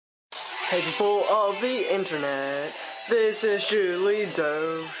Hey people of the internet, this is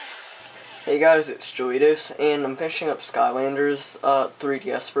Julidos. Hey guys, it's Julidos, and I'm finishing up Skylanders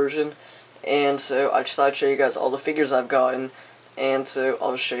 3DS version, and so I just thought I'd show you guys all the figures I've gotten, and so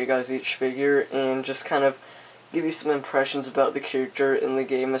I'll just show you guys each figure, and just kind of give you some impressions about the character in the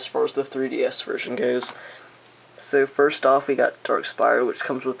game as far as the 3DS version goes. So first off, we got Dark Spyro, which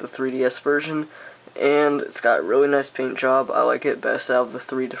comes with the 3DS version, and it's got a really nice paint job. I like it best out of the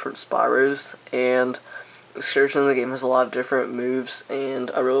 3 different Spyros, and this character in the game has a lot of different moves, and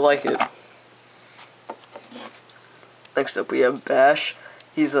I really like it. Next up we have Bash.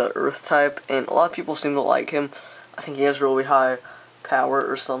 He's a Earth type, and a lot of people seem to like him. I think he has really high power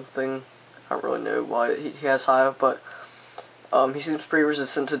or something. I don't really know why he has high, but he seems pretty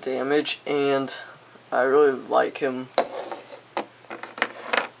resistant to damage, and I really like him.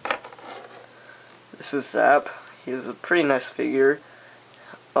 This is Zap. He's a pretty nice figure.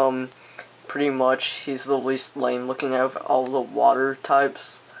 Pretty much he's the least lame looking out of all the water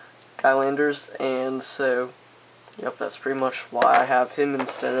types Skylanders, and so yep, that's pretty much why I have him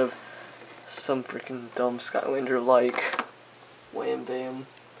instead of some freaking dumb Skylander like Wham Bam.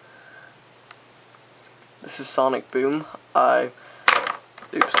 This is Sonic Boom. I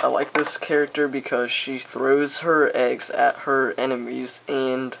like this character because she throws her eggs at her enemies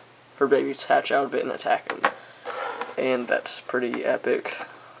and her babies hatch out of it and attack them. And that's pretty epic.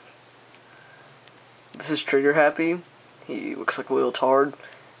 This is Trigger Happy. He looks like a little tard.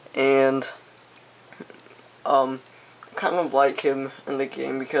 And kind of like him in the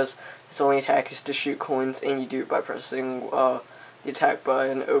game because his only attack is to shoot coins, and you do it by pressing the attack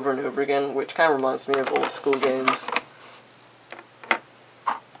button over and over again, which kind of reminds me of old school games.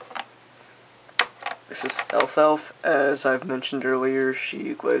 This is Stealth Elf. As I've mentioned earlier,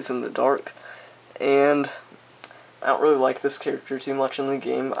 she glows in the dark, and I don't really like this character too much in the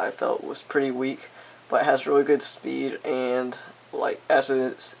game. I felt it was pretty weak, but it has really good speed, and like as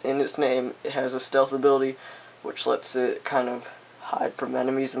it's in its name, it has a stealth ability, which lets it kind of hide from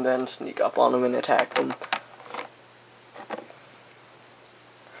enemies and then sneak up on them and attack them.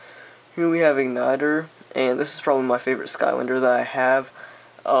 Here we have Igniter, and this is probably my favorite Skylander that I have.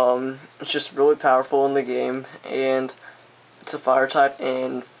 It's just really powerful in the game, and it's a fire type,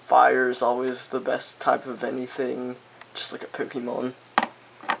 and fire is always the best type of anything, just like a Pokemon.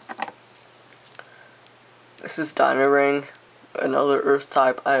 This is dino-rang, another Earth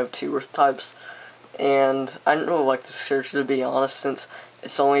type. I have 2 Earth types, and I don't really like this character, to be honest, since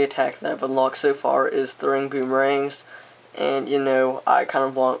its only attack that I've unlocked so far is throwing boomerangs, and you know, I kind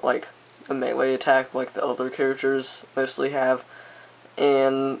of want like a melee attack like the other characters mostly have.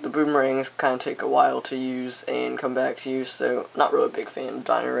 And the boomerangs kind of take a while to use and come back to you, so not really a big fan of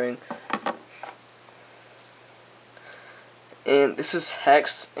dino-rang. And this is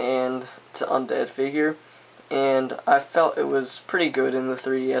Hex, and it's an undead figure, and I felt it was pretty good in the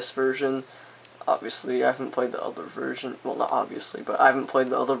 3DS version. Obviously, I haven't played the other version, well, not obviously, but I haven't played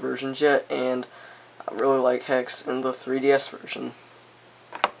the other versions yet, and I really like Hex in the 3DS version.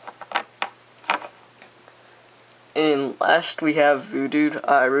 And last we have Voodoo.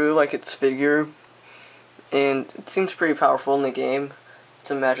 I really like its figure, and it seems pretty powerful in the game. It's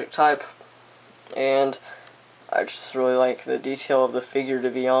a magic type, and I just really like the detail of the figure, to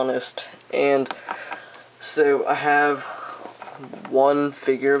be honest. And so I have 1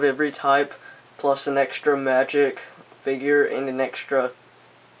 figure of every type, plus an extra magic figure and an extra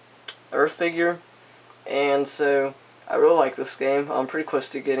earth figure, and so I really like this game. I'm pretty close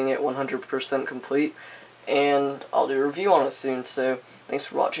to getting it 100% complete, and I'll do a review on it soon. So thanks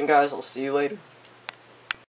for watching, guys. I'll see you later.